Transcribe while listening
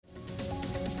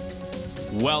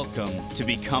Welcome to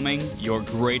Becoming Your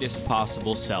Greatest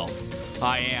Possible Self.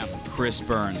 I am Chris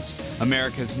Burns,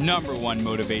 America's #1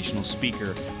 motivational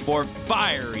speaker for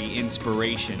fiery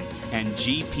inspiration and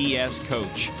GPS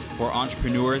coach for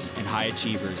entrepreneurs and high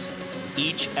achievers.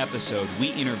 Each episode, we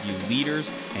interview leaders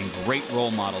and great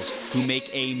role models who make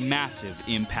a massive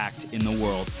impact in the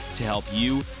world to help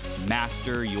you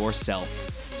master yourself,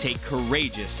 take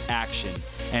courageous action,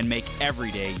 and make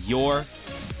every day your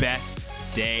best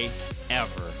day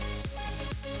ever.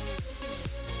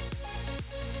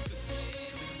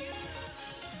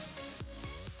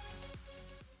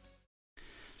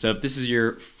 So if this is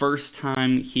your first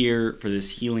time here for this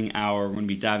healing hour, we're going to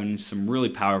be diving into some really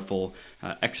powerful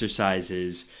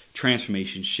exercises,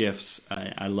 transformation shifts.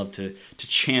 I love to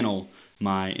channel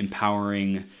my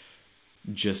empowering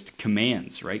just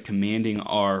commands, right? Commanding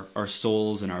our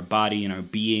souls and our body and our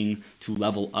being to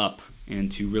level up and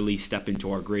to really step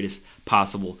into our greatest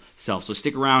possible self. So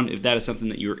stick around if that is something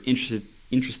that you're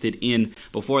interested in.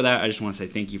 Before that, I just want to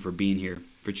say thank you for being here,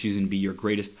 for choosing to be your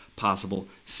greatest possible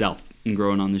self and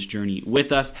growing on this journey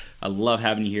with us. I love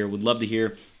having you here. Would love to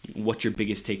hear what your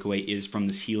biggest takeaway is from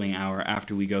this healing hour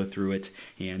after we go through it,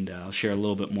 and I'll share a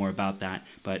little bit more about that.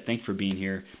 But thanks for being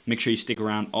here. Make sure you stick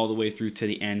around all the way through to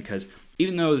the end, because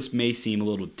even though this may seem a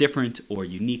little different or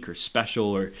unique or special,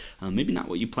 or maybe not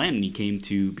what you planned when you came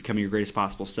to becoming your greatest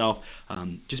possible self,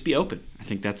 just be open. I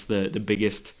think that's the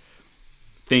biggest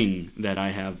thing that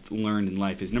I have learned in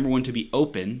life is, number one, to be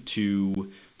open to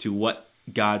what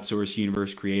God, source,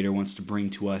 universe, creator wants to bring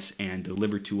to us and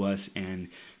deliver to us and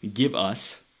give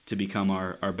us to become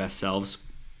our best selves,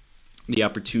 the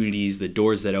opportunities, the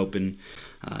doors that open,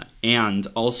 and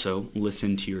also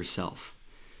listen to yourself.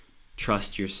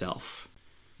 Trust yourself.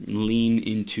 Lean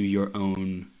into your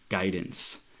own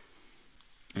guidance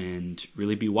and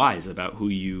really be wise about who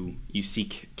you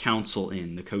seek counsel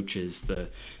in, the coaches, the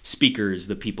speakers,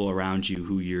 the people around you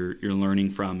who you're learning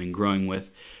from and growing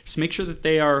with. Just make sure that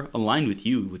they are aligned with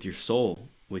you, with your soul,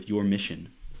 with your mission,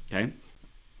 okay?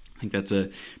 I think that's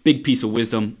a big piece of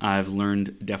wisdom I've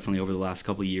learned definitely over the last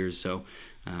couple of years, so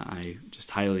I just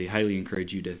highly, highly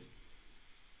encourage you to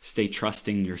stay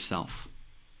trusting yourself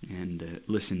and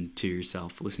listen to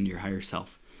yourself, listen to your higher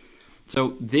self.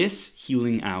 So this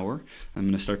healing hour, I'm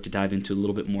going to start to dive into a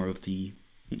little bit more of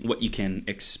what you can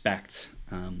expect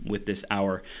with this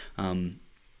hour.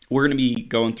 We're going to be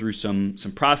going through some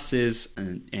processes,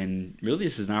 and really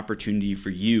this is an opportunity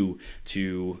for you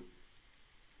to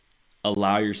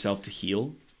allow yourself to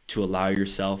heal, to allow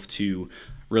yourself to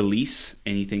release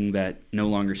anything that no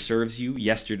longer serves you.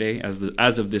 Yesterday,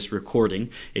 as of this recording,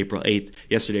 April 8th,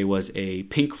 yesterday was a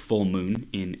pink full moon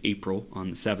in April on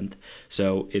the 7th.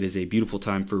 So it is a beautiful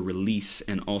time for release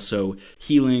and also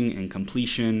healing and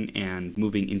completion and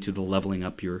moving into the leveling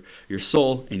up your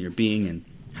soul and your being and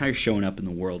how you're showing up in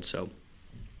the world. So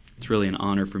it's really an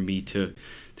honor for me to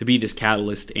be this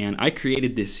catalyst. And I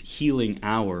created this healing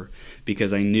hour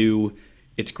because I knew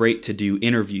it's great to do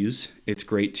interviews. It's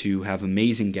great to have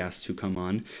amazing guests who come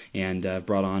on, and I've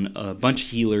brought on a bunch of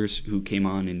healers who came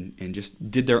on and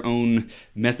just did their own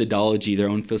methodology, their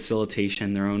own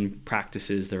facilitation, their own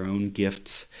practices, their own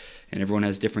gifts, and everyone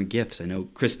has different gifts. I know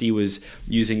Christy was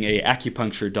using a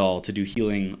acupuncture doll to do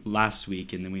healing last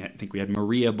week, and then I think we had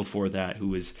Maria before that who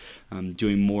was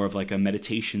doing more of like a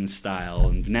meditation style,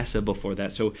 and Vanessa before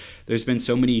that. So there's been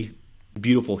so many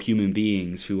beautiful human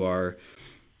beings who are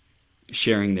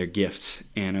sharing their gifts,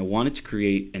 and I wanted to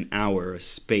create an hour, a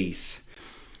space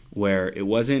where it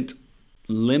wasn't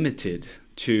limited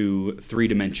to 3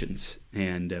 dimensions.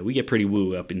 And we get pretty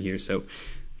woo up in here, so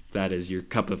if that is your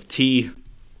cup of tea,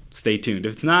 stay tuned.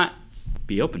 If it's not,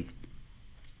 be open.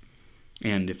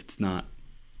 And if it's not,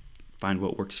 find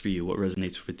what works for you, what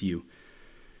resonates with you.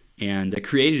 And I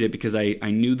created it because I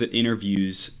knew that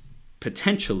interviews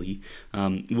potentially,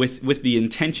 with the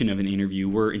intention of an interview,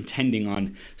 we're intending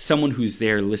on someone who's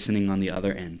there listening on the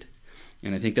other end.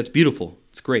 And I think that's beautiful.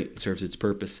 It's great. It serves its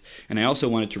purpose. And I also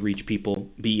wanted to reach people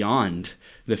beyond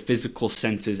the physical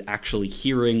senses actually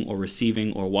hearing or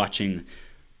receiving or watching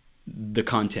the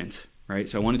content, right?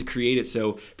 So I wanted to create it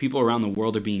so people around the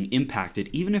world are being impacted,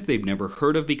 even if they've never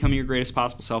heard of Becoming Your Greatest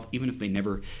Possible Self, even if they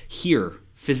never hear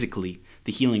physically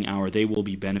the healing hour, they will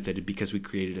be benefited because we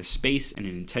created a space and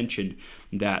an intention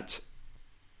that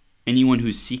anyone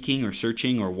who's seeking or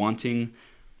searching or wanting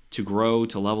to grow,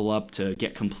 to level up, to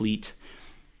get complete,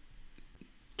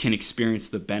 can experience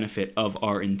the benefit of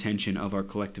our intention, of our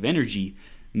collective energy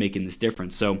making this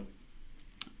difference. So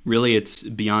really it's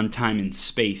beyond time and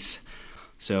space.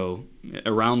 So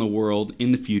around the world,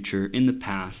 in the future, in the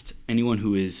past, anyone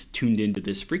who is tuned into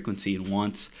this frequency and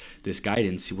wants this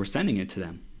guidance, we're sending it to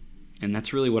them. And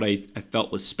that's really what I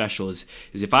felt was special is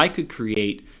if I could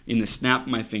create, in the snap of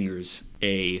my fingers,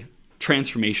 a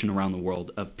transformation around the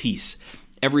world of peace,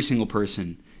 every single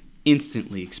person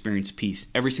instantly experience peace.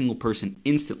 Every single person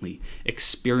instantly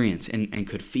experience and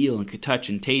could feel and could touch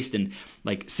and taste and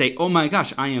like say, oh my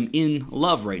gosh, I am in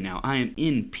love right now. I am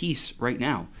in peace right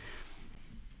now.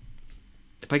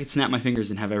 If I could snap my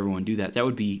fingers and have everyone do that, that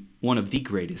would be one of the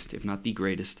greatest, if not the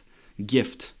greatest,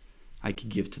 gift I could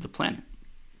give to the planet.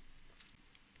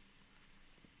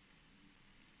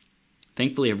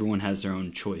 Thankfully, everyone has their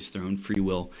own choice, their own free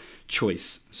will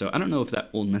choice. So I don't know if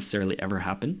that will necessarily ever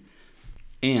happen.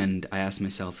 And I asked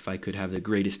myself if I could have the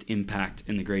greatest impact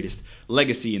and the greatest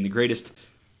legacy and the greatest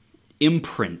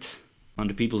imprint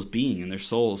onto people's being and their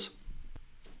souls,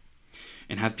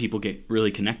 and have people get really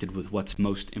connected with what's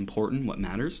most important, what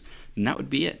matters, then that would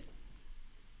be it.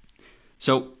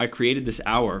 So I created this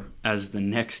hour as the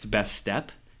next best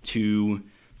step to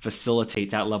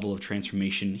facilitate that level of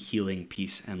transformation, healing,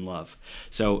 peace, and love.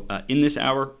 So in this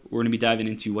hour, we're going to be diving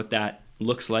into what that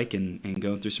looks like and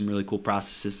going through some really cool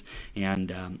processes.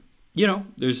 And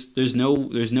there's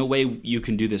no way you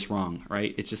can do this wrong,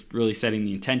 right? It's just really setting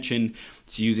the intention.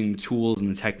 It's using the tools and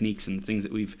the techniques and the things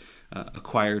that we've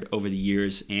acquired over the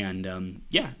years. And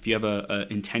if you have a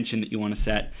intention that you want to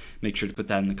set, make sure to put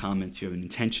that in the comments. If you have an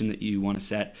intention that you want to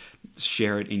set,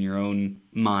 share it in your own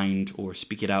mind or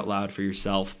speak it out loud for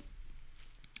yourself.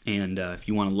 And if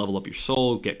you want to level up your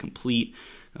soul, get complete,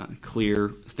 clear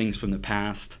things from the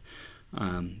past,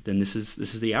 then this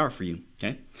is the hour for you.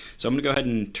 Okay, so I'm gonna go ahead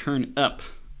and turn up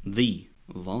the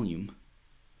volume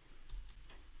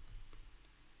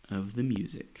of the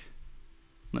music.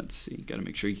 Let's see, gotta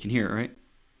make sure you can hear it, right?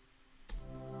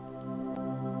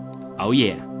 Oh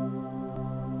yeah.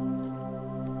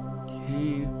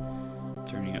 Okay,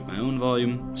 turning up my own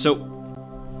volume. So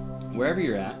wherever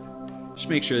you're at, just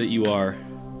make sure that you are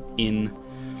in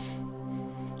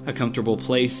a comfortable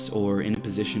place or in a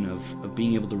position of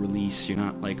being able to release. You're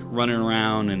not like running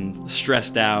around and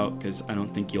stressed out, because I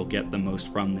don't think you'll get the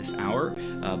most from this hour.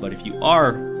 But if you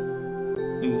are,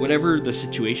 whatever the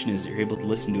situation is, you're able to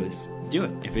listen to us, do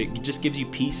it. If it just gives you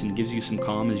peace and gives you some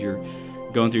calm as you're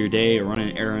going through your day or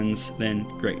running errands, then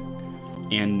great.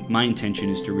 And my intention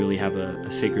is to really have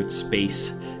a sacred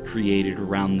space created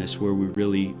around this where we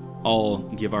really all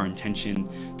give our intention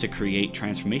to create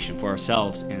transformation for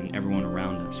ourselves and everyone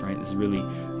around us, right? This is really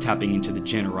tapping into the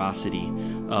generosity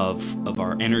of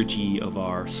our energy, of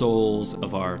our souls,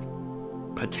 of our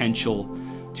potential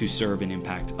to serve and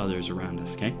impact others around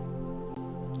us, okay?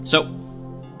 So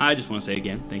I just want to say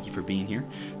again, thank you for being here.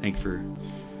 Thank you for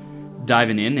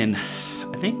diving in. And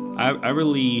I think I'm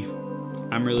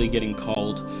really getting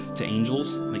called to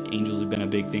angels. Like, angels have been a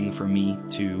big thing for me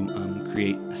to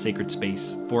create a sacred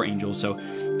space for angels. So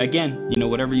again,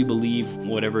 whatever you believe,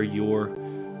 wherever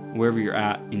you're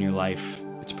at in your life,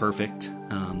 it's perfect.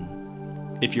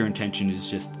 If your intention is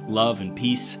just love and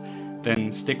peace,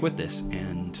 then stick with this.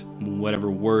 And whatever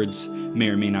words may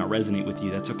or may not resonate with you,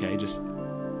 that's okay. Just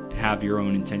have your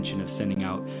own intention of sending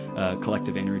out a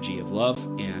collective energy of love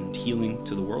and healing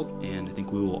to the world. And I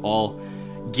think we will all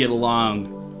get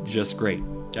along just great.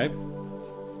 Okay?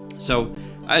 So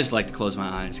I just like to close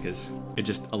my eyes because it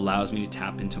just allows me to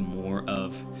tap into more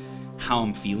of how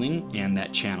I'm feeling and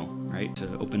that channel, right?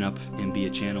 To open up and be a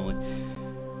channel.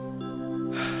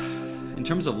 In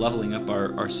terms of leveling up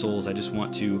our souls, I just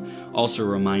want to also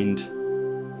remind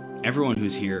everyone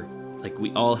who's here, like,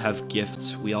 we all have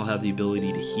gifts. We all have the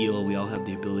ability to heal. We all have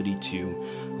the ability to,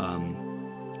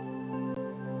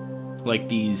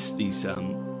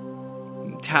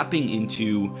 tapping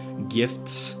into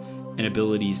gifts and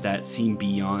abilities that seem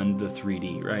beyond the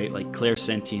 3D, right? Like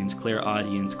clairsentience,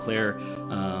 clairaudience,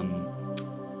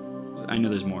 I know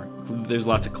there's more. There's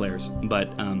lots of clairs, but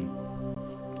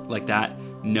like that,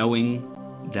 knowing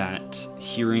that,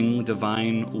 hearing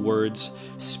divine words,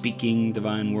 speaking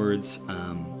divine words,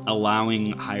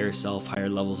 allowing higher self, higher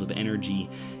levels of energy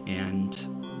and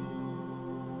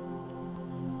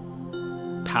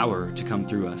power to come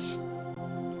through us.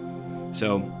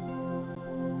 So,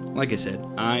 like I said,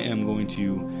 I am going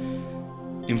to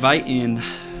invite in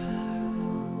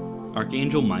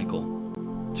Archangel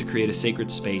Michael to create a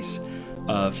sacred space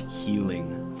of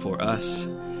healing for us,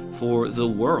 for the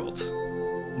world.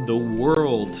 The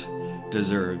world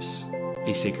deserves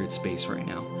a sacred space right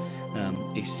now.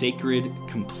 A sacred,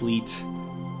 complete,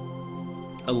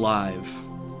 alive,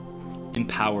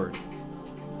 empowered,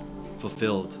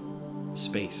 fulfilled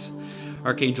space.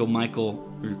 Archangel Michael,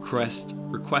 request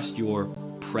your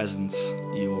presence,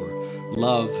 your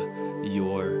love,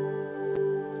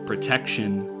 your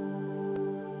protection,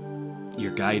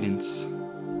 your guidance,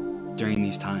 during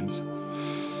these times.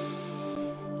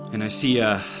 And I see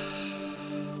a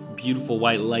beautiful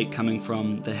white light coming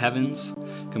from the heavens,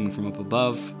 coming from up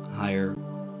above, higher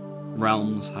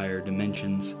realms, higher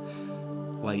dimensions.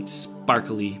 White,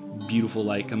 sparkly, beautiful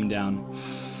light coming down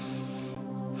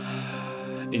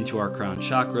into our crown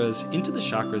chakras, into the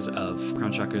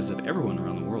crown chakras of everyone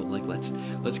around the world. Like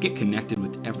let's get connected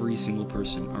with every single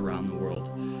person around the world,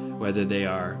 whether they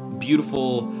are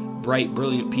beautiful, bright,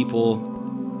 brilliant people,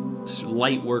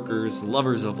 light workers,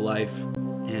 lovers of life,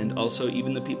 and also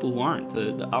even the people who aren't,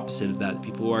 the opposite of that, the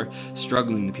people who are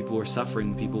struggling, the people who are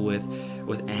suffering, the people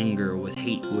with anger, with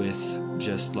hate, with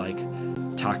just like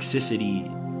toxicity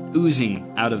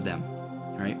oozing out of them,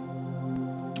 right?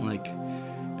 Like,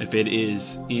 if it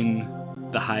is in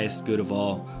the highest good of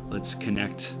all, let's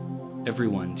connect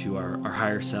everyone to our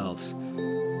higher selves,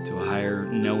 to a higher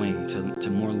knowing, to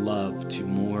more love, to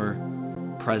more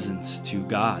presence, to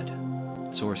God,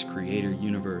 source, creator,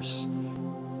 universe.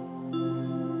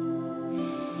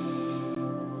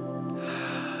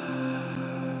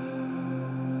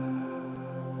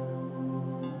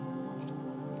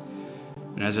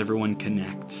 And as everyone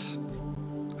connects,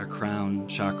 our crown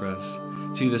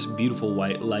chakras, see this beautiful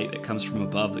white light that comes from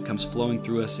above, that comes flowing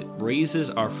through us. It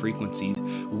raises our frequency.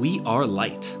 We are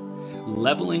light.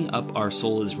 Leveling up our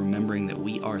soul is remembering that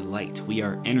we are light. We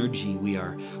are energy. We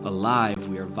are alive.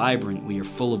 We are vibrant. We are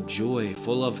full of joy,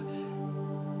 full of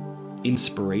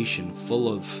inspiration,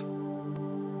 full of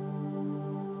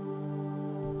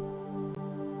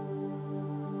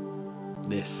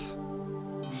this.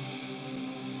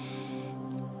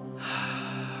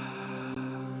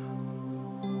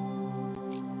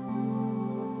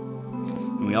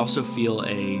 We also feel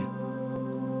a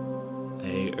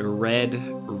red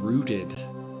rooted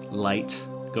light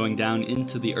going down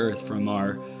into the earth from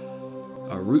our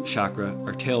root chakra,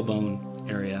 our tailbone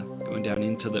area, going down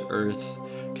into the earth,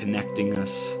 connecting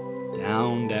us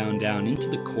down, down, down into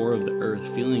the core of the earth,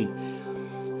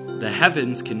 feeling the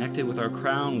heavens connected with our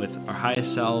crown, with our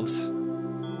highest selves,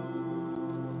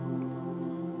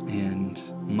 and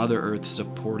Mother Earth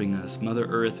supporting us, Mother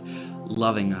Earth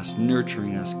loving us,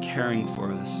 nurturing us, caring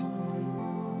for us,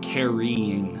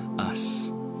 carrying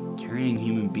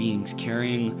human beings,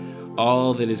 carrying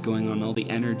all that is going on, all the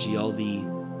energy, all the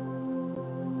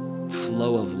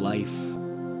flow of life,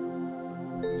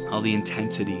 all the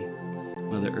intensity.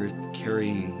 Mother Earth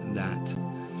carrying that,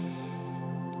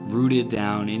 rooted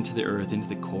down into the earth, into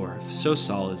the core, so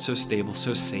solid, so stable,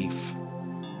 so safe,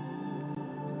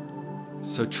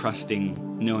 so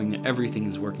trusting, knowing that everything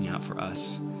is working out for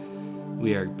us.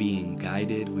 We are being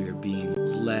guided, we are being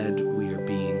led, we are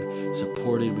being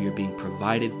supported, we are being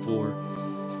provided for.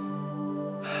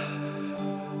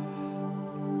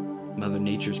 Mother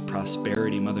Nature's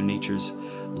prosperity, Mother Nature's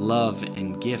love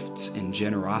and gifts and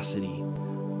generosity,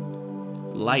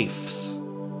 life's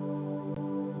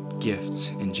gifts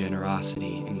and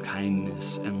generosity and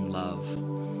kindness and love.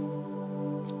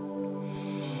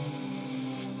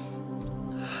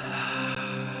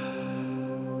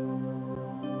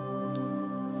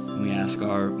 We ask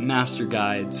our master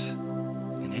guides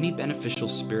and any beneficial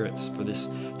spirits for this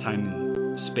time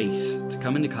and space to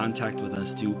come into contact with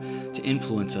us, to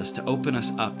influence us, to open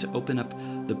us up, to open up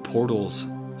the portals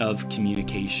of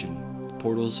communication,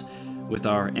 portals with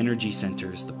our energy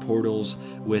centers, the portals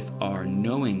with our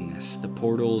knowingness, the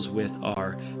portals with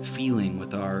our feeling,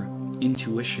 with our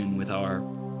intuition, with our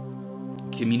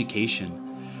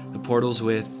communication, the portals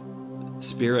with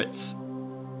spirits,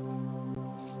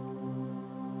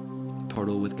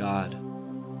 portal with God,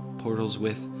 portals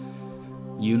with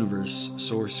universe,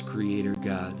 source, creator,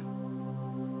 God.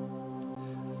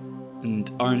 And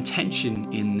our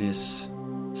intention in this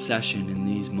session, in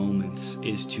these moments,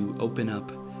 is to open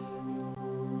up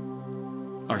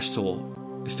our soul,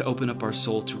 is to open up our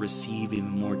soul to receive even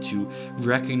more, to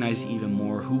recognize even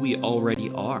more who we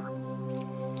already are.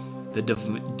 The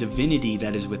divinity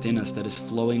that is within us, that is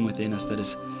flowing within us, that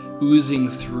is oozing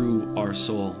through our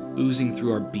soul, oozing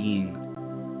through our being,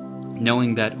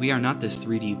 knowing that we are not this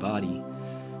 3D body.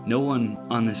 No one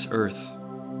on this earth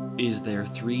is their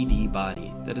 3D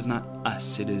body. That is not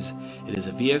us. It is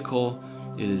a vehicle.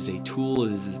 It is a tool.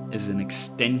 It is an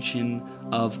extension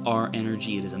of our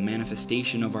energy. It is a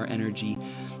manifestation of our energy.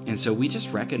 And so we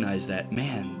just recognize that,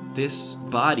 man, this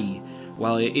body,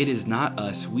 while it is not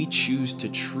us, we choose to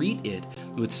treat it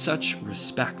with such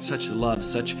respect, such love,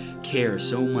 such care,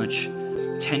 so much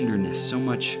tenderness, so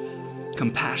much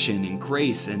compassion and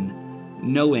grace, and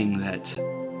knowing that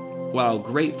while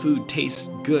great food tastes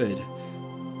good,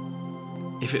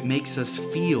 if it makes us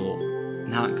feel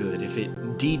not good, if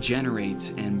it degenerates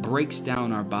and breaks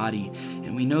down our body,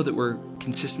 and we know that we're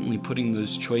consistently putting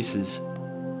those choices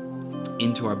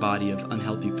into our body of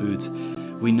unhealthy foods,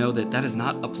 we know that that is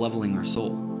not up-leveling our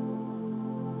soul.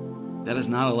 That is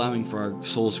not allowing for our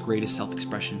soul's greatest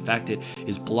self-expression. In fact, it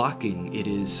is blocking, it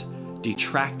is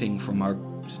detracting from our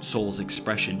soul's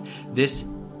expression. This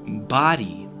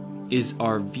body is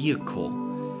our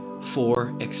vehicle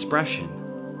for expression,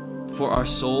 for our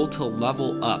soul to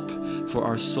level up,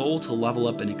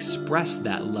 and express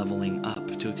that leveling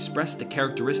up, to express the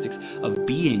characteristics of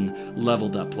being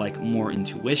leveled up, like more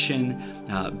intuition,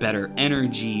 better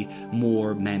energy,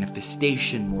 more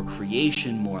manifestation, more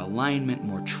creation, more alignment,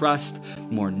 more trust,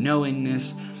 more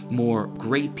knowingness, more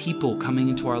great people coming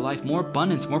into our life, more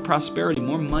abundance, more prosperity,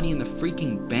 more money in the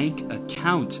freaking bank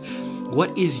account.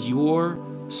 What is your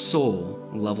soul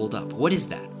leveled up? What is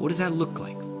that? What does that look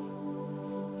like?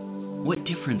 What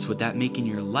difference would that make in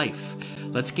your life?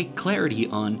 Let's get clarity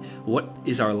on what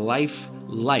is our life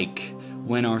like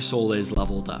when our soul is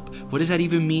leveled up. What does that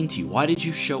even mean to you? Why did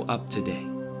you show up today?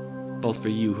 Both for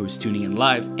you who's tuning in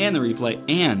live and the replay,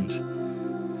 and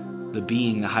the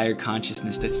being, the higher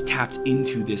consciousness that's tapped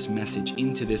into this message,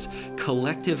 into this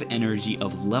collective energy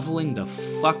of leveling the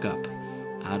fuck up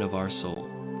out of our soul,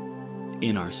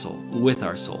 in our soul, with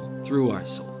our soul, through our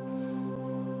soul.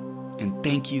 And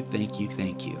thank you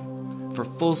for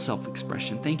full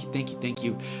self-expression. Thank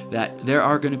you that there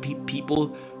are going to be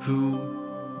people who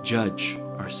judge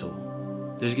our soul.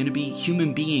 There's going to be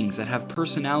human beings that have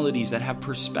personalities, that have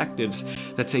perspectives,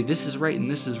 that say this is right and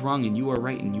this is wrong, and you are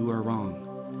right and you are wrong.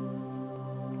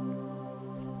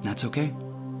 That's okay.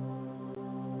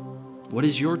 What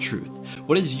is your truth?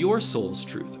 What is your soul's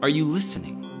truth? Are you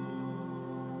listening?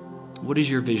 What is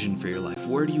your vision for your life?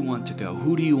 Where do you want to go?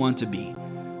 Who do you want to be?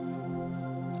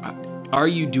 Are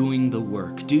you doing the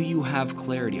work? Do you have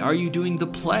clarity? Are you doing the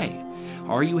play?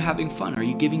 Are you having fun? Are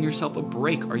you giving yourself a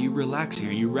break? Are you relaxing?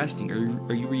 Are you resting?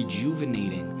 Are you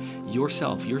rejuvenating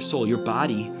yourself, your soul, your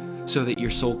body, so that your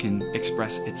soul can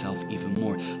express itself even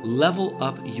more? Level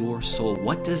up your soul.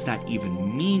 What does that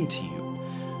even mean to you?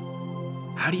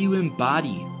 How do you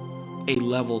embody a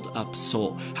leveled up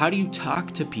soul? How do you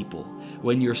talk to people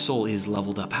when your soul is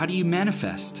leveled up? How do you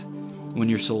manifest when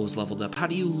your soul is leveled up? How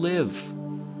do you live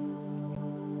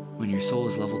when your soul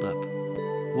is leveled up?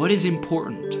 What is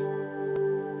important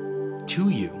to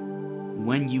you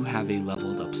when you have a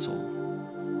leveled up soul?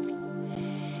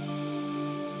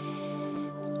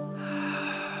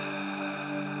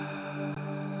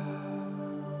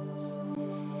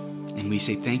 And we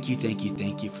say thank you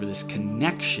for this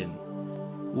connection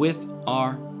with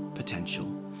our potential.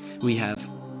 We have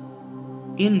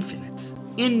infinite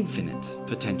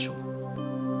potential.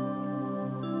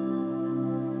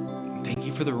 Thank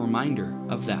you for the reminder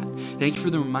of that. Thank you for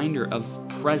the reminder of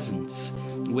presence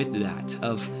with that,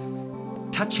 of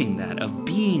touching that, of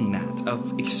being that,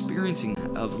 of experiencing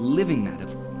that, of living that,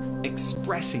 of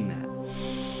expressing that.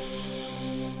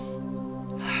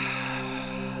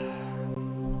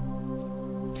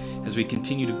 As we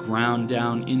continue to ground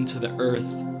down into the earth,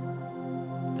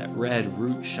 that red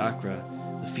root chakra,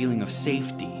 the feeling of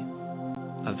safety,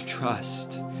 of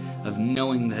trust, of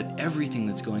knowing that everything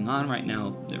that's going on right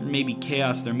now, there may be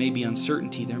chaos, there may be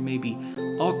uncertainty, there may be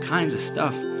all kinds of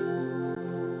stuff.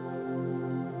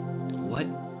 What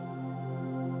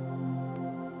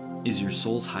is your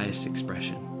soul's highest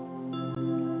expression?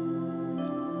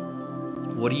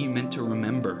 What are you meant to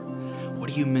remember? What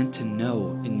are you meant to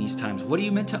know in these times? What are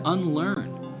you meant to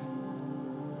unlearn?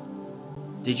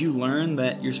 Did you learn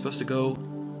that you're supposed to go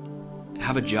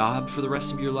have a job for the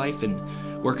rest of your life and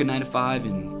work a 9-to-5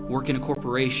 and work in a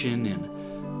corporation and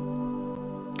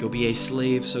go be a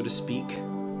slave, so to speak,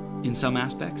 in some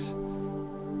aspects,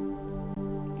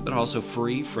 but also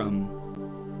free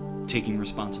from taking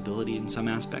responsibility in some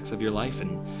aspects of your life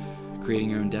and creating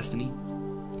your own destiny?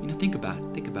 Think about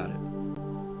it.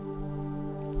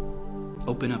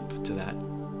 Open up to that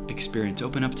experience.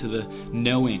 Open up to the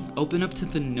knowing.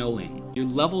 Your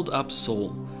leveled up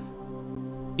soul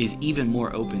is even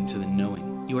more open to the knowing.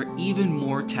 You are even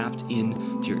more tapped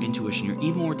into your intuition. You're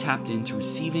even more tapped into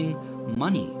receiving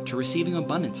money, to receiving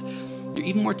abundance. You're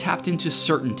even more tapped into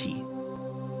certainty,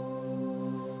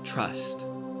 trust,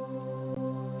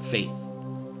 faith.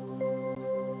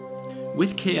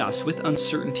 With chaos, with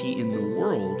uncertainty in the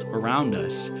world around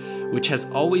us, which has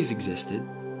always existed,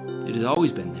 it has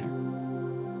always been there.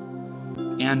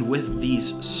 And with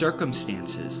these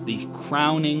circumstances, these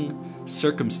crowning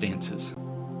circumstances,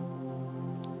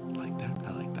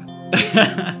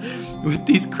 with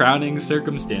these crowning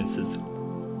circumstances,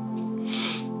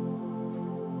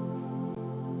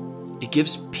 it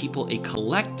gives people a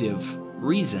collective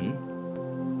reason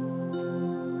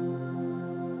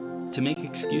to make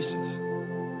excuses.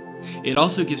 It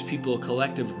also gives people a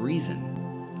collective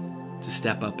reason to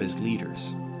step up as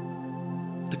leaders.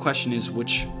 The question is,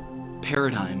 which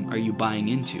paradigm are you buying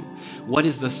into? What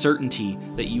is the certainty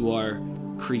that you are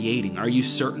creating? Are you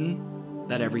certain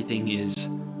that everything is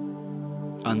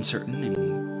uncertain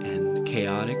and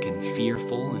chaotic and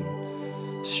fearful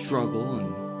and struggle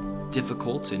and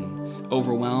difficult and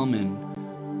overwhelm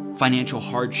and financial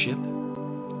hardship?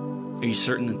 Are you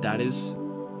certain that that is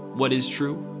what is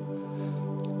true?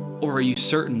 Or are you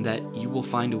certain that you will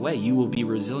find a way? You will be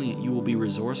resilient. You will be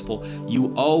resourceful.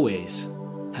 You always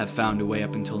have found a way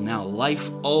up until now.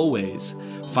 Life always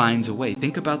finds a way.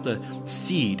 Think about the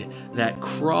seed that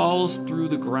crawls through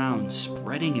the ground,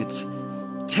 spreading its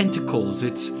tentacles,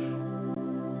 its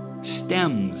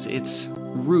stems, its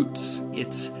roots,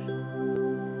 its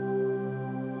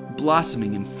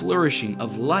blossoming and flourishing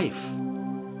of life.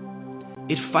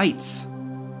 It fights,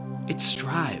 it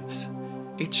strives,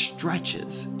 it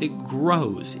stretches, it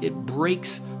grows, it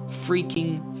breaks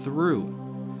freaking through.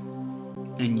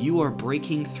 And you are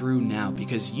breaking through now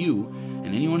because you,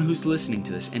 and anyone who's listening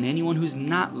to this, and anyone who's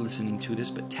not listening to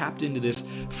this but tapped into this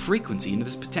frequency, into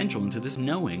this potential, into this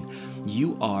knowing,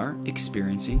 you are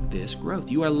experiencing this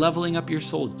growth. You are leveling up your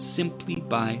soul simply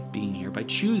by being here, by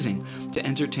choosing to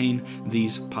entertain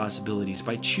these possibilities,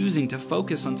 by choosing to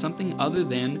focus on something other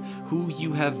than who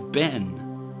you have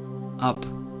been up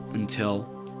until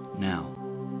now.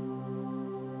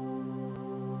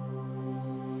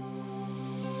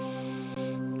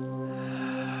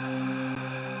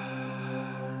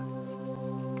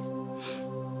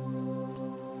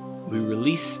 We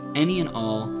release any and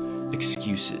all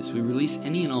excuses. We release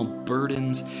any and all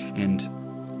burdens and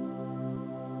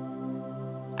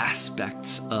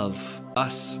aspects of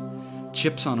us,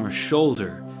 chips on our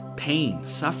shoulder, pain,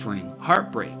 suffering,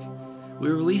 heartbreak. We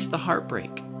release the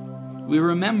heartbreak. We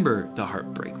remember the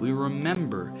heartbreak. We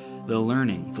remember the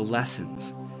learning, the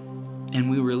lessons, and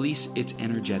we release its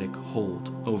energetic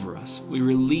hold over us. We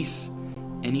release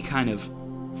any kind of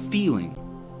feeling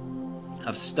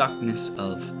of stuckness,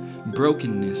 of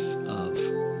brokenness, of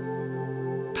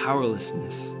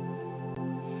powerlessness.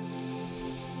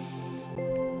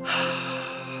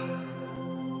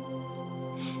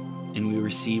 And we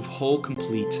receive whole,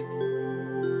 complete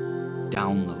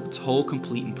downloads, whole,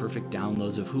 complete, and perfect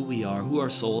downloads of who we are, who our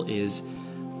soul is,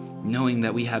 knowing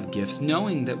that we have gifts,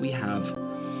 knowing that we have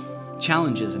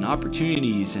challenges and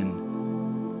opportunities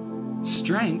and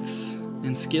strengths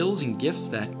and skills and gifts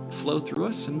that flow through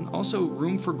us, and also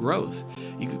room for growth.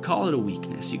 You could call it a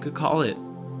weakness. You could call it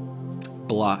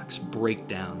blocks,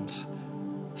 breakdowns,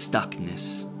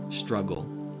 stuckness, struggle.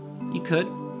 You could.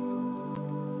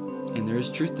 And there is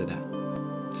truth to that.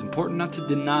 It's important not to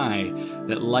deny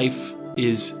that life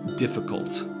is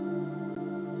difficult,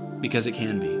 because it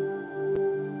can be.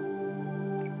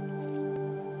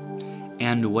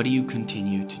 And what do you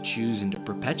continue to choose and to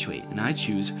perpetuate? And I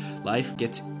choose life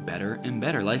gets better and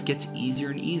better. Life gets easier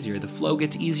and easier. The flow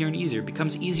gets easier and easier. It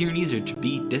becomes easier and easier to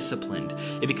be disciplined.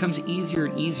 It becomes easier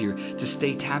and easier to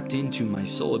stay tapped into my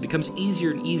soul. It becomes easier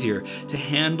and easier to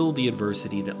handle the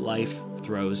adversity that life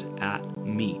throws at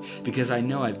me, because I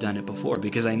know I've done it before,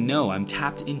 because I know I'm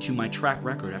tapped into my track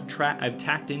record. I've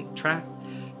tapped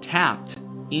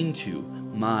into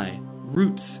my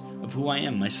roots of who I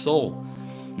am, my soul,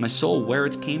 where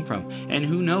it came from. And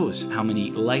who knows how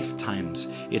many lifetimes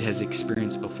it has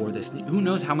experienced before this. Who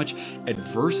knows how much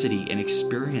adversity and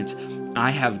experience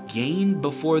I have gained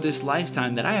before this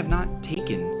lifetime that I have not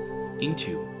taken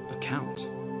into account.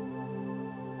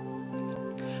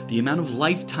 The amount of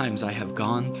lifetimes I have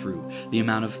gone through, the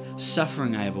amount of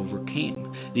suffering I have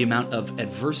overcame, the amount of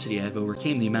adversity I have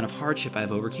overcame, the amount of hardship I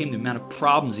have overcame, the amount of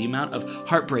problems, the amount of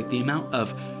heartbreak, the amount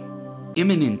of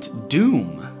imminent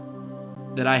doom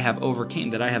that I have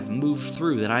overcame, that I have moved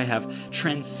through, that I have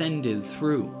transcended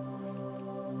through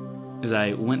as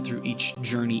I went through each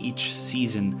journey, each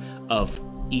season of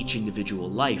each individual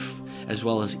life, as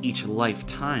well as each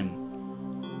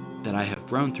lifetime that I have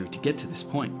grown through to get to this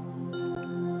point.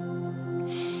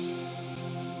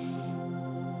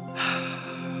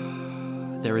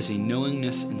 There is a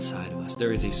knowingness inside of us.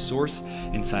 There is a source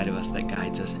inside of us that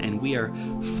guides us, and we are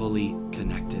fully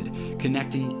connected,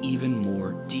 connecting even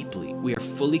more deeply. We are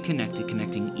fully connected,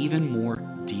 connecting even more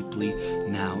deeply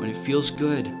now, and it feels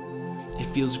good. It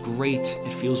feels great.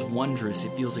 It feels wondrous.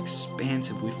 It feels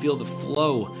expansive. We feel the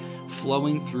flow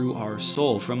flowing through our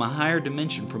soul from a higher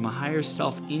dimension, from a higher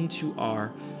self into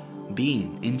our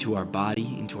being, into our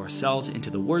body, into our cells,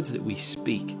 into the words that we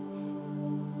speak.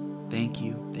 Thank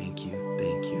you, thank you,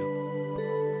 thank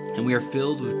you. And we are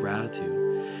filled with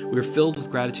gratitude. We're filled with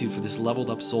gratitude for this leveled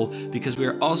up soul because we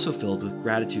are also filled with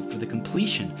gratitude for the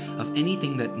completion of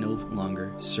anything that no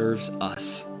longer serves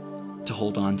us to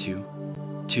hold on to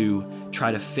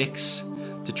try to fix,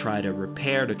 to try to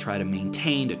repair, to try to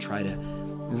maintain, to try to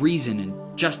reason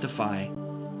and justify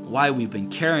why we've been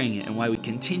carrying it and why we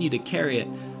continue to carry it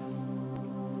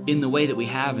in the way that we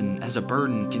have and as a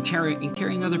burden,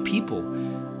 carrying other people.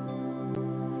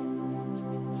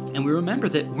 And we remember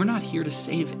that we're not here to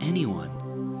save anyone.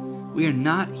 We are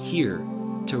not here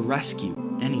to rescue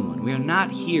anyone. We are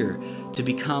not here to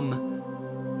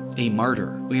become a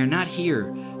martyr. We are not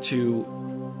here to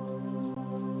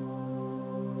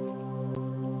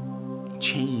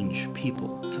change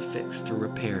people, to fix, to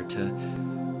repair,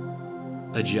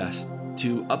 to adjust,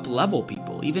 to up-level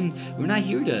people. Even I'm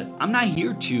not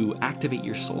here to activate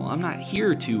your soul. I'm not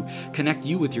here to connect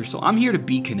you with your soul. I'm here to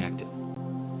be connected.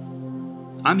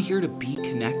 I'm here to be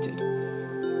connected.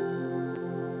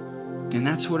 And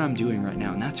that's what I'm doing right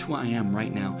now. And that's who I am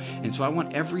right now. And so I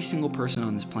want every single person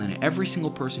on this planet, every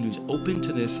single person who's open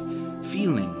to this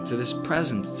feeling, to this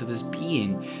presence, to this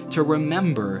being, to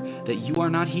remember that you are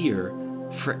not here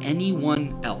for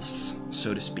anyone else,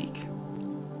 so to speak.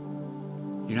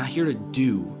 You're not here to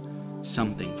do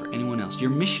something for anyone else. Your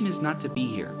mission is not to be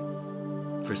here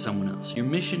for someone else. Your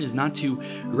mission is not to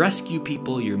rescue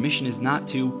people. Your mission is not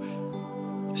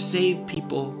to save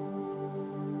people,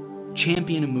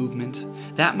 champion a movement.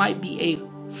 That might be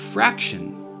a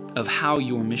fraction of how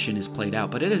your mission is played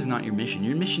out, but it is not your mission.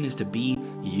 Your mission is to be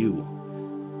you.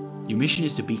 Your mission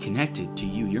is to be connected to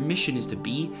you. Your mission is to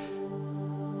be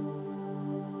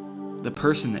the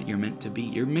person that you're meant to be.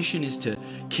 Your mission is to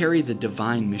carry the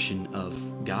divine mission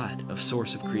of God, of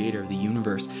Source, of Creator, of the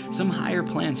universe, some higher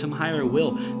plan, some higher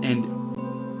will.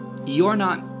 And you're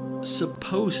not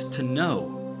supposed to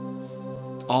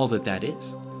know all that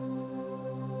is.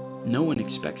 No one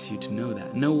expects you to know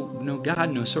that. No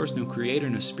God, no Source, no Creator,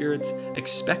 no spirits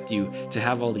expect you to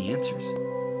have all the answers.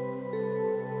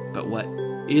 But what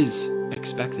is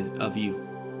expected of you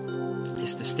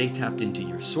is to stay tapped into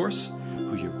your Source,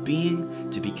 who you're being,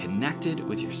 to be connected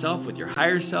with yourself, with your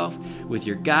higher self, with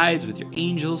your guides, with your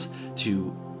angels,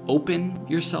 to open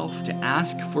yourself, to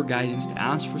ask for guidance, to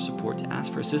ask for support, to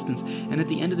ask for assistance, and at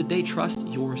the end of the day, trust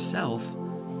yourself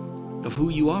of who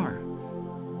you are.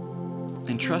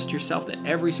 And trust yourself that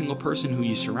every single person who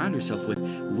you surround yourself with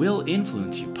will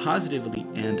influence you positively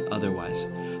and otherwise.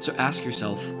 So ask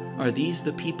yourself, are these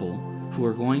the people who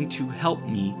are going to help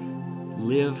me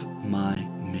live my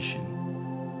mission?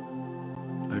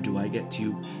 Or do I get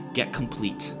to get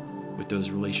complete with those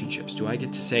relationships? Do I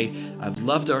get to say, I've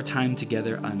loved our time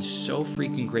together. I'm so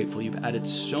freaking grateful. You've added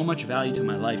so much value to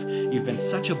my life. You've been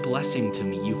such a blessing to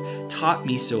me. You've taught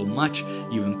me so much.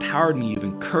 You've empowered me. You've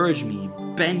encouraged me.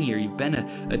 You've been here. You've been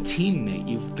a teammate.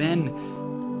 You've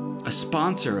been a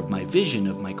sponsor of my vision,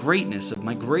 of my greatness, of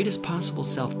my greatest possible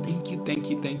self. Thank you, thank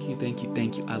you, thank you, thank you,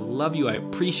 thank you. I love you. I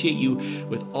appreciate you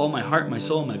with all my heart, my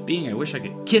soul, and my being. I wish I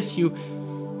could kiss you.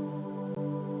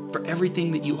 For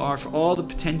everything that you are, for all the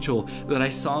potential that I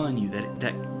saw in you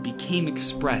that became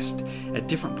expressed at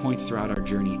different points throughout our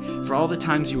journey, for all the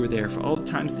times you were there, for all the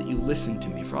times that you listened to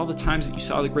me, for all the times that you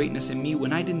saw the greatness in me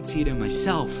when I didn't see it in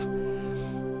myself,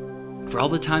 for all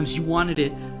the times you wanted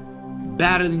it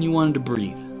badder than you wanted to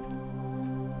breathe,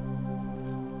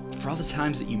 for all the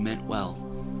times that you meant well,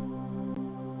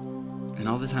 and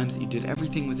all the times that you did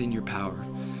everything within your power.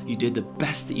 You did the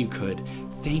best that you could.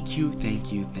 Thank you,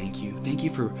 thank you, thank you. Thank you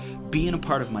for being a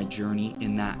part of my journey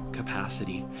in that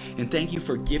capacity. And thank you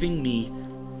for giving me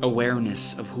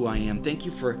awareness of who I am. Thank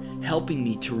you for helping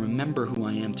me to remember who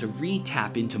I am, to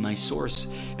re-tap into my source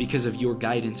because of your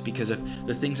guidance, because of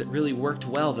the things that really worked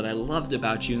well, that I loved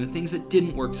about you, and the things that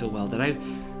didn't work so well, that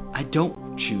I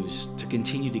don't choose to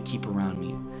continue to keep around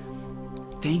me.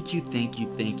 Thank you, thank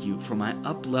you, thank you for my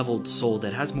up-leveled soul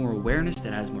that has more awareness,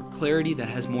 that has more clarity, that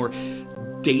has more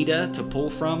data to pull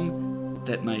from,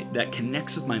 that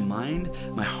connects with my mind.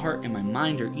 My heart and my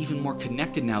mind are even more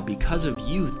connected now because of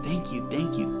you. Thank you,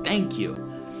 thank you, thank you.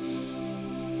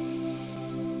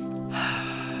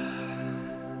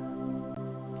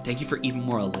 Thank you for even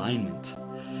more alignment.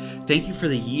 Thank you for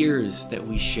the years that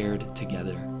we shared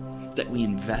together, that we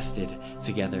invested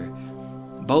together,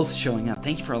 both showing up.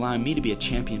 Thank you for allowing me to be a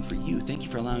champion for you. Thank you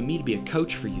for allowing me to be a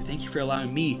coach for you. Thank you for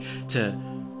allowing me to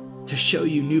show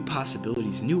you new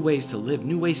possibilities, new ways to live,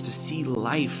 new ways to see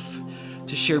life,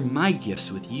 to share my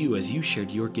gifts with you as you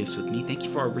shared your gifts with me. Thank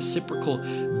you for our reciprocal,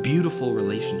 beautiful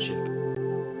relationship.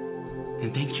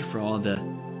 And thank you for all the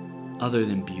other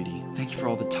than beauty. Thank you for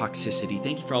all the toxicity.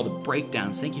 Thank you for all the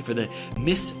breakdowns. Thank you for the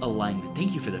misalignment.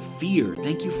 Thank you for the fear.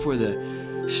 Thank you for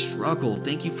the struggle.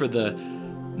 Thank you for the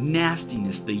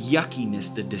nastiness, the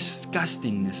yuckiness, the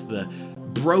disgustingness, the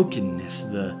brokenness,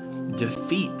 the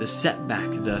defeat, the setback,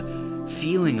 the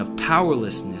feeling of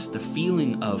powerlessness, the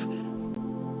feeling of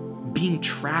being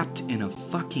trapped in a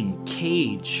fucking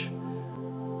cage,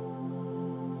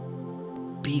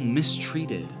 being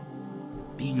mistreated,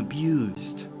 being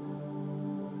abused,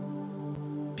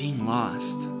 being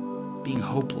lost, being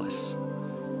hopeless,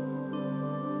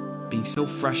 being so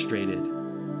frustrated,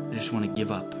 I just want to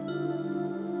give up.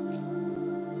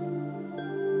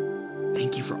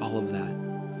 Thank you for all of that.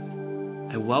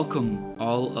 I welcome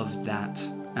all of that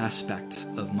aspect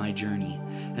of my journey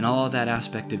and all of that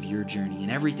aspect of your journey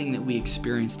and everything that we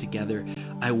experience together.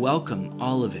 I welcome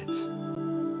all of it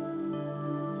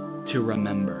to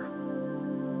remember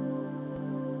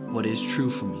what is true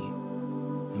for me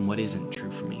and what isn't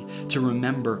true for me. To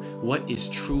remember what is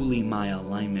truly my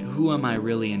alignment. Who am I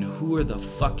really, and who are the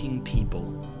fucking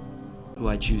people who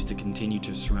I choose to continue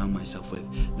to surround myself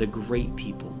with? The great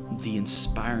people, the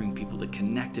inspiring people, the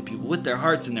connected people with their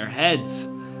hearts and their heads.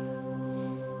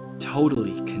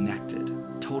 Totally connected,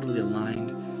 totally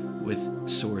aligned with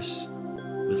Source,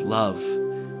 with love,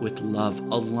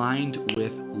 aligned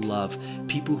with love.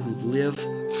 People who live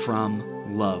from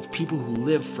love, people who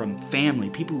live from family,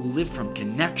 people who live from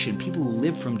connection, people who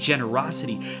live from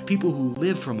generosity, people who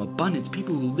live from abundance,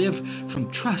 people who live from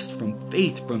trust, from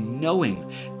faith, from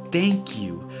knowing. Thank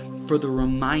you for the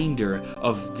reminder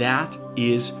of that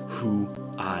is who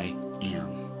I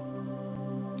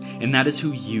am. And that is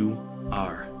who you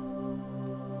are.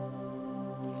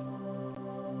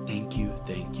 Thank you,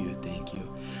 thank you, thank you.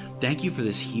 Thank you for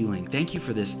this healing. Thank you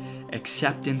for this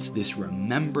acceptance, this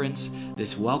remembrance,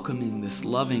 this welcoming, this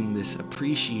loving, this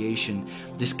appreciation,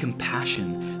 this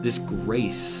compassion, this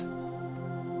grace.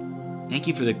 Thank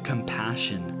you for the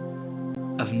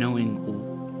compassion of knowing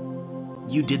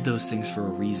you did those things for a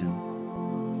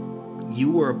reason.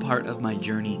 You were a part of my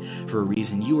journey for a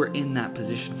reason. You were in that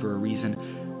position for a reason.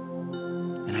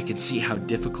 And I can see how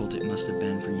difficult it must have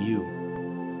been for you.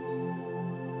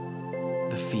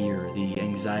 The fear, the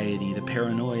anxiety, the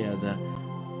paranoia, the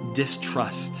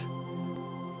distrust,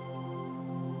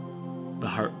 the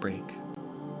heartbreak,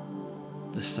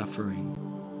 the suffering,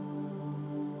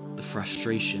 the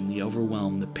frustration, the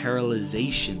overwhelm, the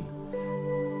paralyzation.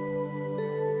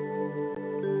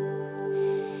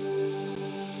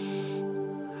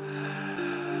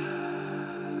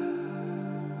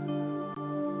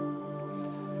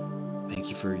 Thank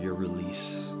you for your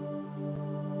release.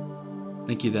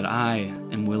 Thank you that I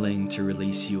am willing to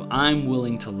release you. I'm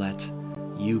willing to let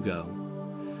you go.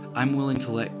 I'm willing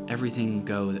to let everything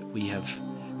go that we have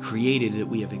created, that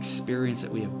we have experienced,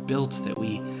 that we have built, that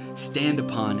we stand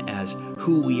upon as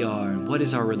who we are and what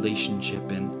is our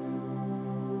relationship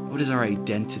and what is our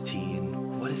identity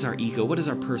and what is our ego, what is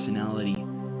our personality.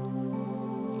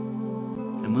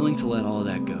 I'm willing to let all of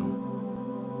that go.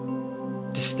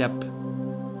 To step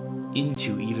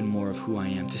into even more of who I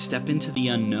am, to step into the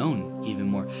unknown even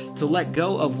more, to let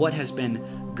go of what has been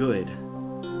good,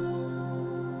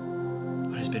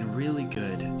 what has been really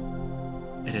good.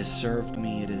 It has served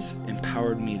me, it has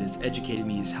empowered me, it has educated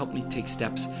me, it has helped me take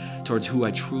steps towards who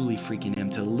I truly freaking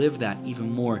am, to live that even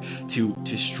more, to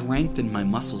strengthen my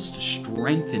muscles, to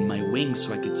strengthen my wings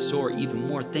so I could soar even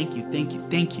more. Thank you, thank you,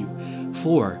 thank you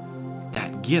for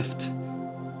that gift.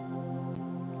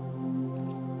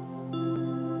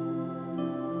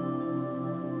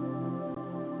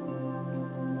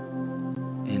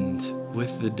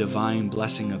 With the divine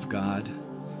blessing of God,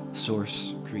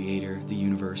 Source, Creator, the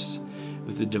universe,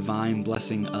 with the divine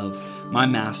blessing of my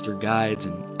master guides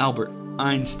and Albert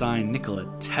Einstein, Nikola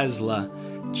Tesla,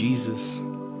 Jesus,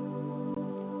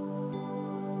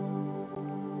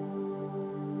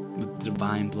 with the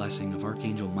divine blessing of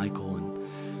Archangel Michael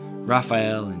and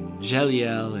Raphael and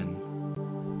Jeliel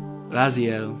and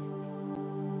Raziel,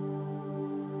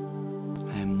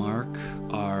 I mark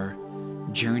our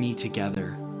journey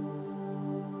together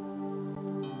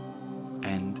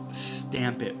and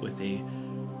stamp it with a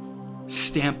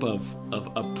stamp of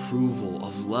approval,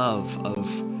 of love, of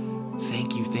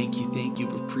thank you, thank you, thank you,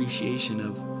 appreciation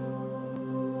of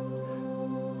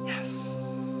yes,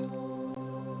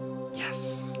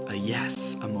 a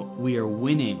yes. We are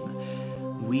winning.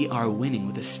 We are winning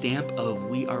with a stamp of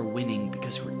we are winning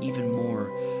because we're even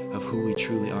more of who we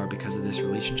truly are because of this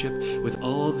relationship with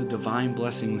all the divine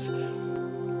blessings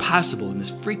possible in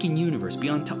this freaking universe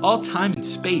beyond all time and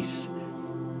space.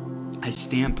 I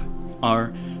stamp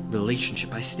our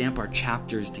relationship. I stamp our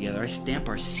chapters together. I stamp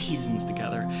our seasons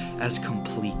together as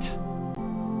complete.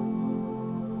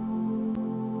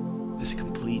 As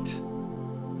complete,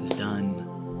 as done,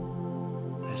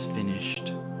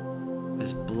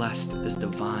 blessed, as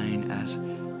divine, as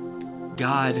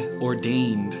God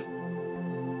ordained.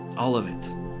 All of it.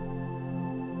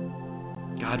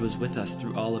 God was with us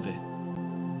through all of it.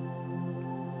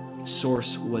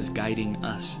 Source was guiding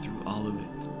us through all of it.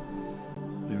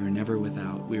 We were never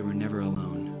without. We were never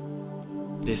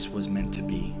alone. This was meant to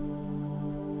be.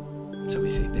 So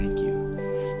we say thank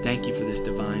you. Thank you for this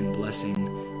divine blessing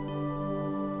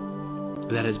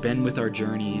that has been with our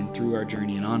journey and through our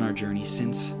journey and on our journey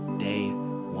since day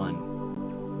one.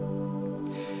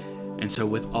 And so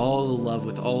with all the love,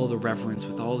 with all the reverence,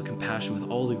 with all the compassion, with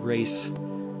all the grace,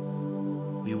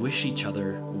 we wish each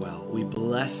other well. We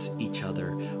bless each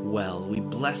other well. We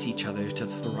bless each other to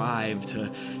thrive, to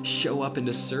show up and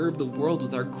to serve the world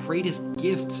with our greatest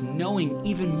gifts, knowing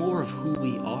even more of who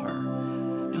we are,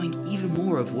 knowing even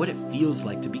more of what it feels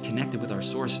like to be connected with our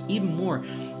source, even more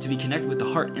to be connected with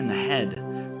the heart and the head,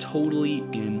 totally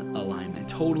in alignment,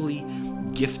 totally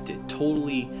gifted,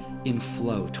 totally in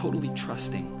flow, totally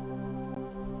trusting.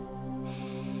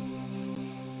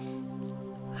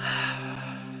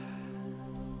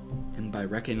 By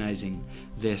recognizing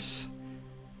this,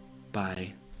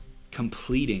 by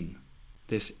completing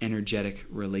this energetic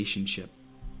relationship,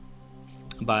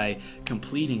 by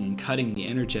completing and cutting the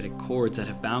energetic cords that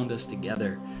have bound us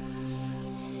together,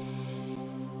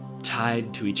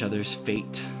 tied to each other's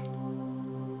fate,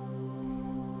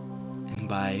 and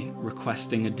by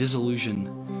requesting a dissolution,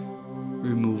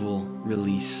 removal,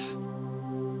 release,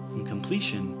 and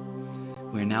completion,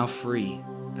 we are now free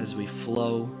as we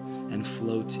flow and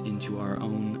float into our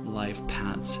own life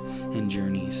paths and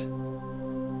journeys,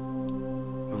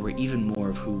 where we're even more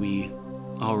of who we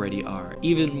already are,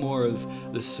 even more of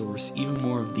the source, even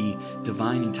more of the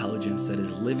divine intelligence that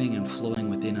is living and flowing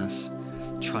within us,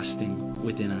 trusting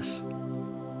within us,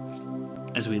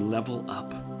 as we level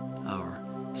up our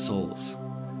souls,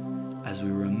 as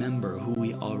we remember who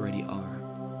we already are.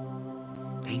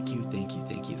 Thank you, thank you,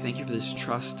 thank you. Thank you for this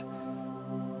trust.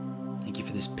 Thank you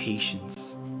for this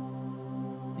patience.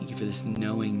 Thank you for this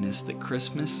knowingness that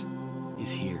Christmas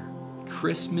is here.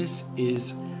 Christmas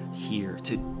is here.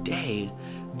 Today,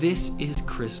 this is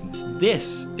Christmas.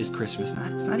 This is Christmas.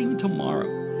 It's not even tomorrow.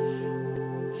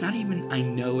 It's not even, I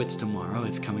know it's tomorrow,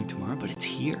 it's coming tomorrow, but it's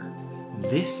here.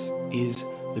 This is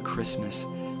the Christmas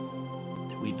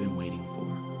that we've been waiting for.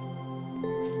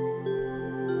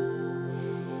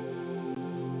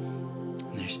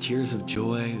 There's tears of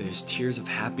joy, there's tears of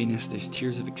happiness, there's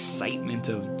tears of excitement,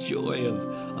 of joy, of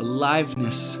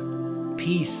aliveness,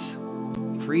 peace,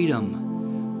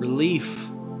 freedom,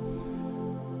 relief.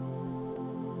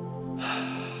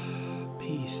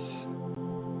 Peace,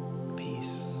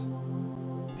 peace,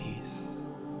 peace.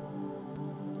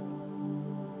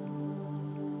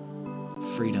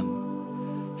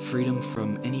 Freedom. Freedom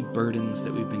from any burdens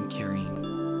that we've been carrying,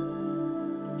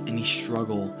 any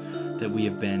struggle that we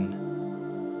have been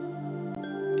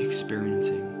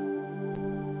experiencing,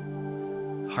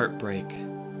 heartbreak,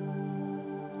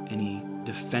 any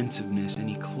defensiveness,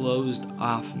 any closed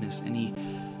offness, any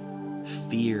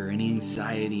fear, any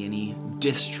anxiety, any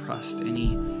distrust,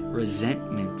 any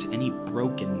resentment, any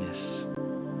brokenness.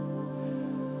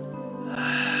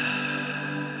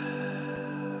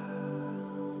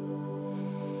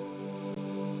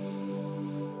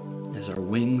 As our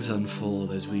wings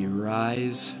unfold, as we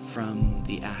rise from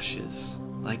the ashes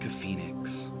like a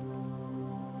phoenix,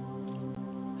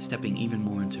 stepping even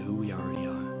more into who we already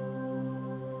are,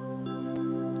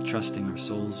 trusting our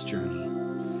soul's journey,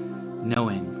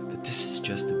 knowing that this is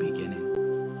just the beginning,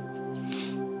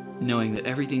 knowing that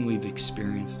everything we've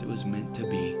experienced, it was meant to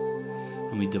be,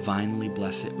 and we divinely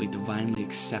bless it, we divinely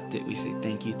accept it, we say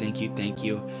thank you, thank you, thank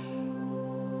you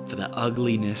for the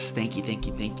ugliness, thank you, thank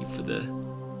you, thank you for the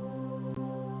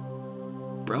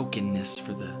brokenness,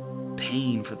 for the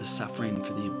pain, for the suffering,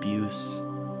 for the abuse.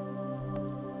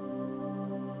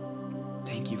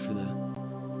 Thank you for the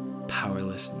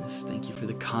powerlessness. Thank you for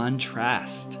the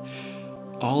contrast.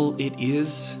 All it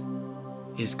is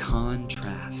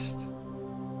contrast,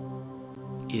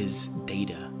 is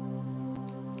data,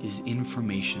 is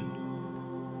information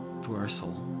for our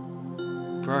soul,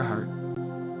 for our heart,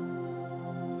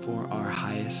 for our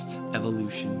highest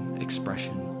evolution,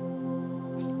 expression.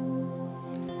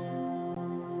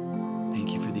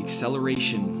 Thank you for the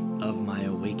acceleration of my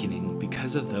awakening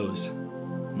because of those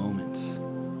moments.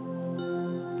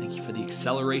 Thank you for the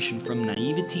acceleration from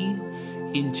naivety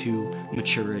into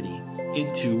maturity,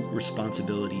 into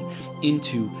responsibility,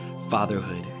 into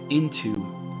fatherhood, into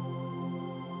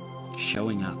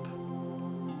showing up,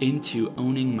 into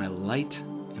owning my light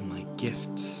and my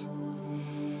gifts.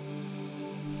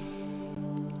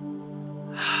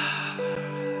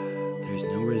 There's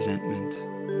no resentment.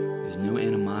 no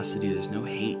animosity, there's no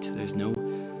hate, there's no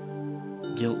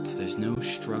guilt, there's no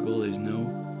struggle, there's no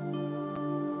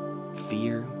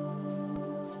fear.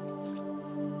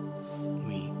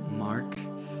 We mark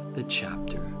the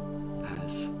chapter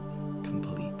as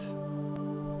complete.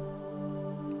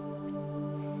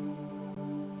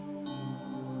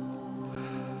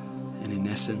 And in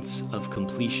essence of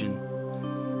completion,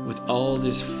 with all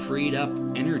this freed up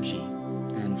energy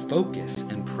and focus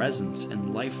and presence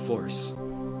and life force,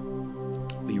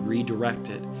 we redirect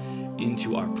it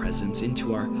into our presence,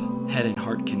 into our head and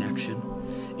heart connection,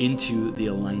 into the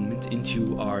alignment,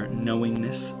 into our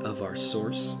knowingness of our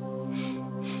source.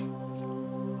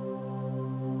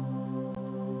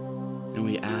 And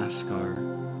we ask our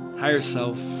higher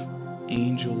self,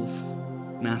 angels,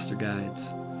 master guides,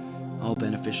 all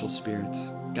beneficial spirits,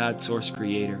 God, source,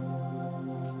 creator,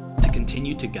 to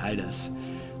continue to guide us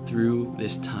through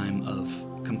this time of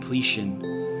completion,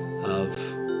 of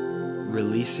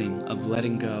releasing, of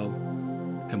letting go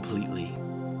completely.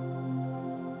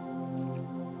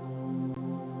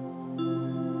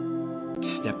 To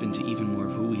step into even more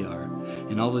of who we are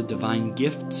and all the divine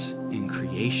gifts in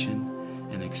creation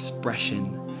and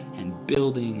expression and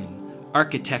building and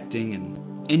architecting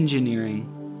and engineering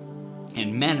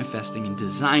and manifesting and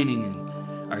designing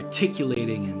and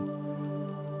articulating and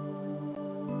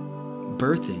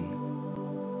birthing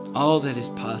all that is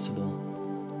possible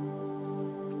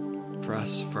for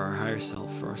us, for our higher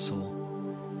self, for our soul.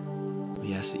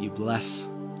 We ask that you bless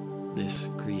this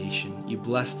creation, you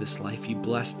bless this life, you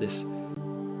bless this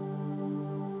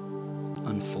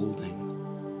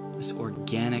unfolding, this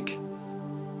organic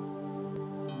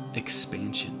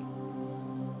expansion,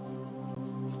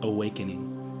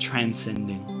 awakening,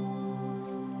 transcending.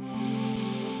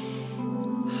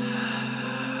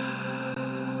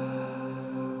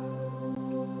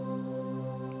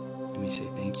 And we say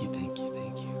thank you, thank you,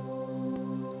 thank you.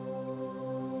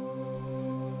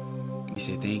 We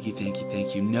say thank you, thank you,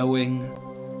 thank you, knowing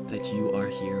that you are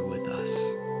here with us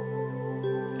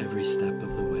every step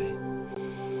of the way.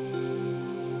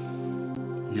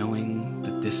 Knowing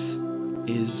that this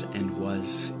is and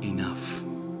was enough,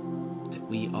 that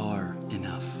we are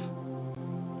enough.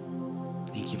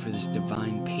 Thank you for this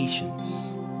divine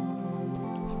patience,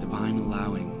 this divine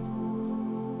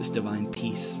allowing, this divine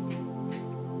peace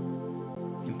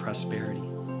and prosperity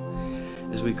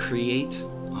as we create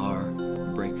our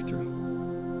breakthrough.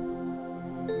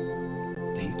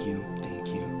 Thank you, thank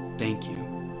you, thank you.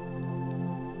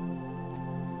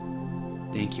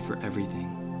 Thank you for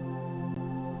everything.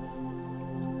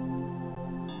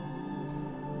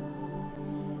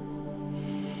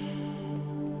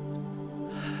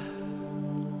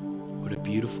 What a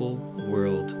beautiful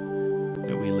world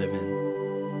that we live in.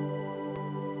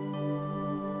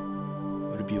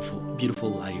 What a beautiful, beautiful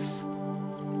life.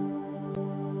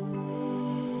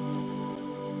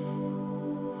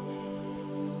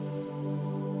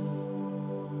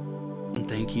 And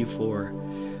thank you for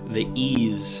the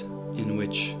ease in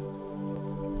which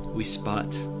we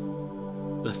spot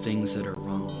the things that are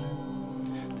wrong,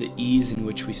 the ease in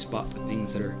which we spot the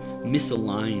things that are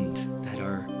misaligned, that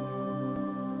are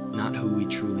not who we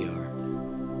truly are.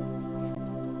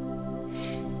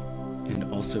 And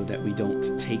also that we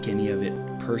don't take any of it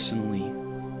personally,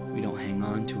 we don't hang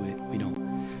on to it, we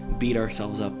don't beat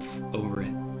ourselves up over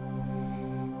it.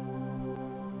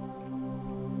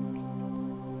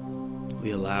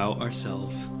 We allow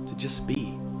ourselves to just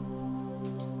be.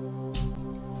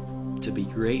 To be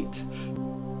great,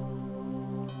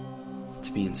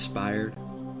 to be inspired,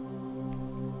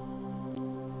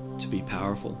 to be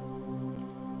powerful,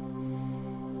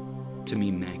 to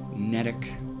be magnetic,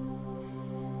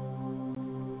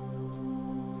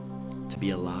 to be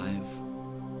alive.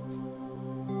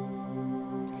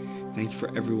 Thank you for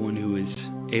everyone who is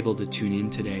able to tune in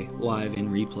today, live and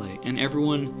replay, and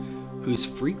everyone whose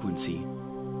frequency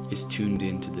is tuned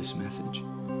into this message.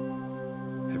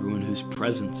 Everyone whose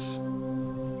presence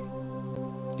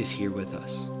is here with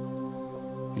us,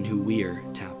 and who we are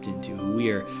tapped into, who we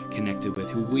are connected with,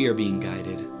 who we are being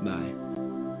guided by.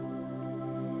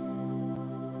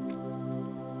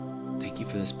 Thank you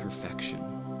for this perfection.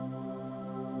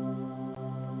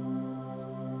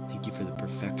 Thank you for the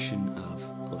perfection of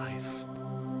life.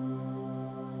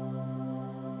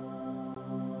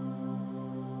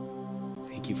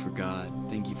 Thank you for God.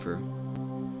 Thank you for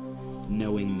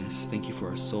knowingness. Thank you for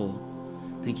our soul.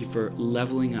 Thank you for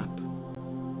leveling up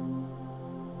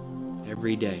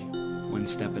every day, one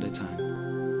step at a time.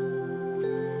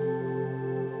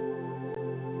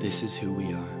 This is who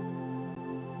we are.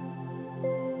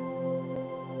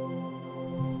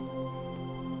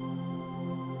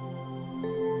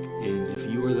 And if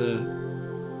you are the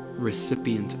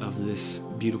recipient of this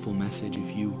beautiful message,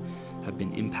 if you have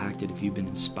been impacted, if you've been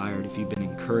inspired, if you've been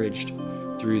encouraged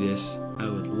through this, I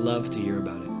would love to hear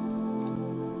about it.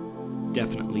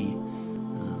 Definitely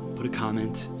put a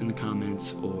comment in the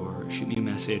comments or shoot me a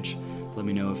message. Let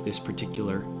me know if this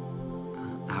particular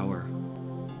hour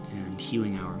and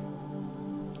healing hour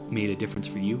made a difference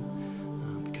for you,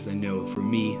 because I know for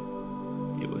me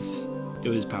it was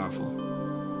powerful,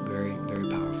 very, very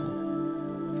powerful.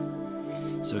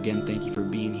 So again, thank you for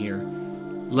being here,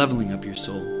 leveling up your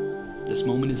soul. This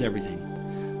moment is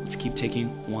everything. Let's keep taking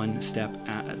one step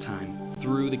at a time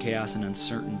through the chaos and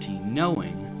uncertainty,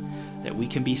 knowing that we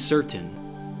can be certain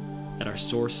that our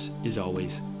source is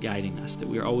always guiding us, that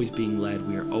we are always being led,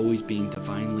 we are always being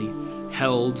divinely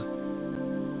held,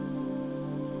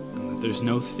 and that there's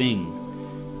no thing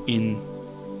in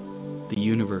the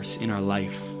universe, in our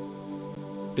life,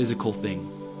 physical thing,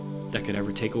 that could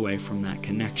ever take away from that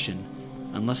connection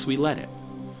unless we let it,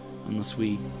 unless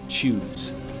we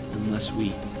choose, unless we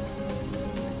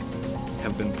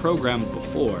have been programmed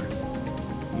before,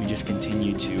 we just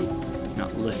continue to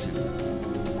not listen.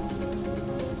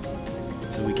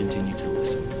 So we continue to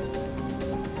listen.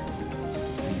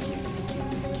 Thank you, thank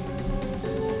you,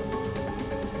 thank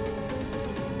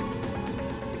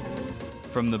you.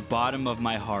 From the bottom of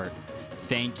my heart,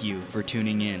 thank you for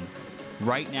tuning in.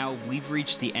 Right now, we've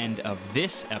reached the end of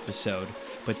this episode,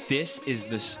 but this is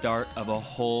the start of a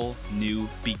whole new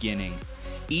beginning.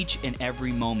 Each and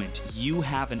every moment, you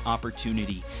have an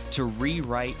opportunity to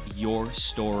rewrite your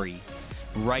story.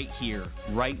 Right here,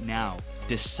 right now,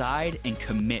 decide and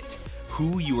commit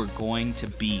who you are going to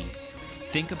be.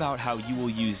 Think about how you will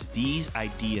use these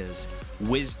ideas,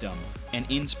 wisdom, and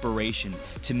inspiration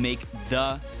to make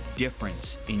the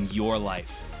difference in your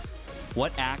life.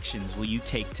 What actions will you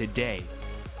take today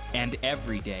and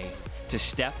every day to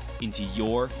step into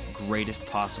your greatest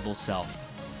possible self?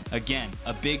 Again,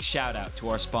 a big shout out to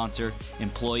our sponsor,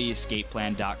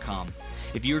 EmployeeEscapePlan.com.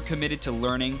 If you are committed to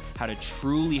learning how to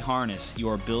truly harness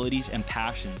your abilities and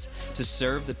passions to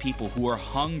serve the people who are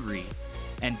hungry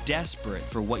and desperate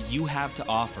for what you have to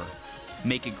offer,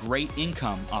 make a great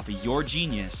income off of your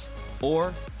genius,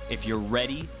 or if you're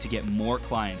ready to get more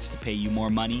clients to pay you more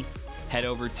money, head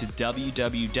over to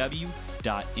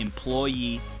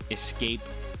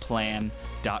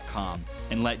www.employeeescapeplan.com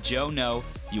and let Joe know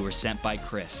you were sent by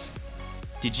Chris.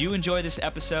 Did you enjoy this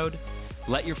episode?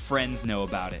 Let your friends know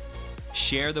about it.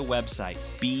 Share the website,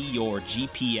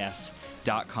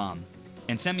 beyourgps.com,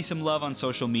 and send me some love on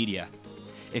social media.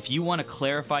 If you want to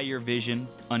clarify your vision,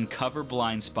 uncover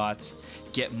blind spots,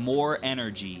 get more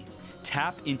energy,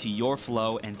 tap into your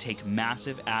flow, and take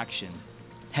massive action,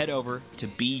 head over to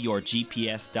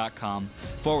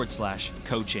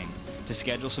beyourgps.com/coaching to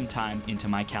schedule some time into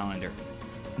my calendar.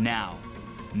 Now,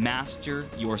 master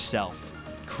yourself,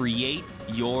 create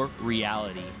your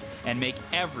reality, and make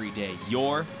every day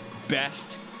your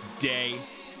best day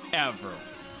ever.